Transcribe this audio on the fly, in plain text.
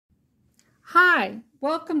Hi,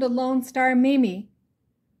 welcome to Lone Star Mimi.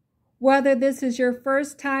 Whether this is your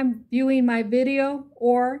first time viewing my video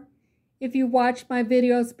or if you watched my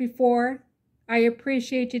videos before, I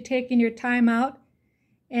appreciate you taking your time out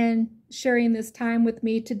and sharing this time with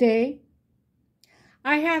me today.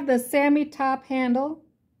 I have the Sammy top handle.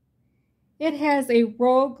 It has a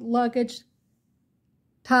Rogue luggage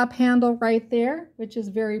top handle right there, which is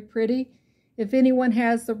very pretty. If anyone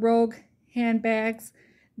has the Rogue handbags,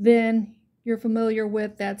 then you're familiar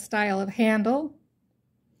with that style of handle.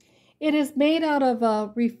 It is made out of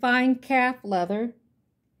a refined calf leather,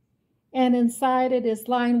 and inside it is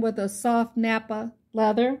lined with a soft nappa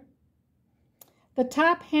leather. The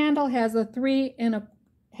top handle has a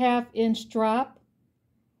 3.5 inch drop,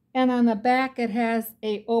 and on the back it has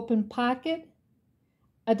an open pocket,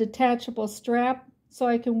 a detachable strap so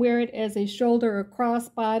I can wear it as a shoulder or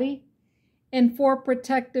crossbody, and 4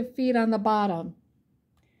 protective feet on the bottom.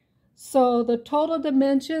 So the total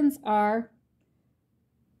dimensions are: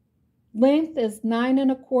 length is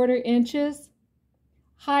 9.25 inches,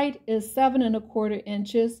 height is 7.25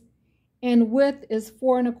 inches, and width is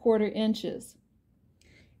 4.25 inches.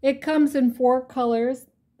 It comes in 4 colors: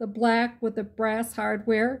 the black with the brass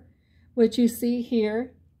hardware, which you see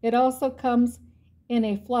here. It also comes in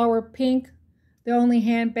a flower pink, the only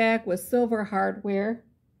handbag with silver hardware,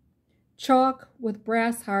 chalk with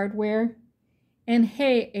brass hardware, and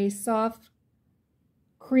hay, a soft,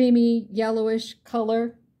 creamy, yellowish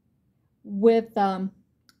color with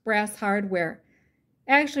brass hardware.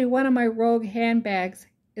 Actually, one of my Rogue handbags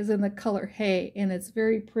is in the color hay, and it's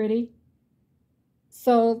very pretty.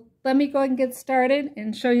 So let me go ahead and get started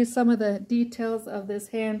and show you some of the details of this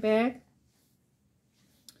handbag.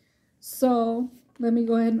 So let me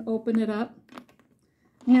go ahead and open it up.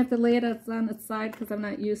 I have to lay it on its side because I'm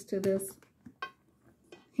not used to this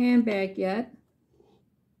handbag yet.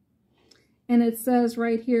 And it says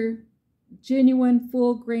right here, genuine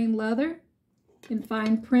full grain leather in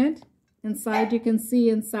fine print. Inside, you can see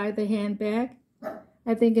inside the handbag.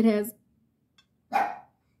 I think it has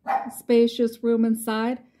a spacious room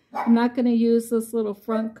inside. I'm not going to use this little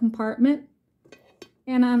front compartment.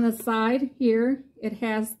 And on the side here, it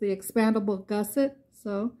has the expandable gusset,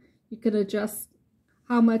 so you can adjust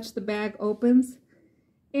how much the bag opens.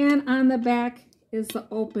 And on the back is the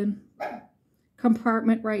open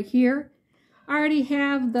compartment right here. I already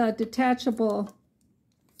have the detachable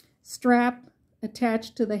strap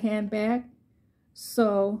attached to the handbag.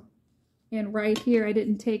 So, and right here, I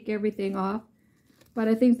didn't take everything off, but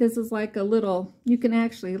I think this is like a little, you can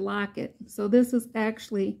actually lock it. So this is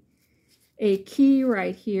actually a key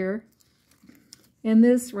right here. And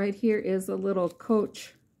this right here is a little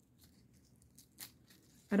coach,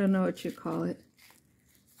 I don't know what you call it,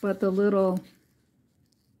 but the little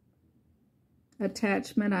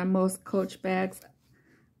attachment on most Coach bags.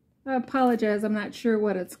 I apologize, I'm not sure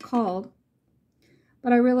what it's called,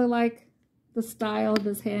 but I really like the style of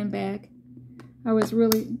this handbag. I was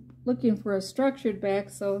really looking for a structured bag,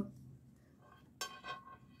 so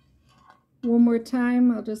one more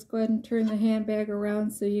time, I'll just go ahead and turn the handbag around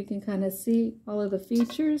so you can kind of see all of the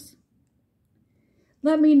features.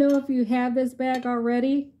 Let me know if you have this bag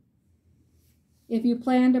already, if you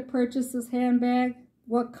plan to purchase this handbag,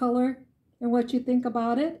 what color, and what you think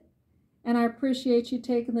about it. And I appreciate you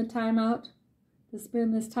taking the time out to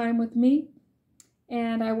spend this time with me.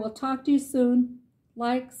 And I will talk to you soon.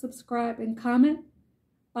 Like, subscribe, and comment.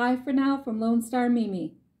 Bye for now from Lone Star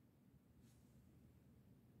Mimi.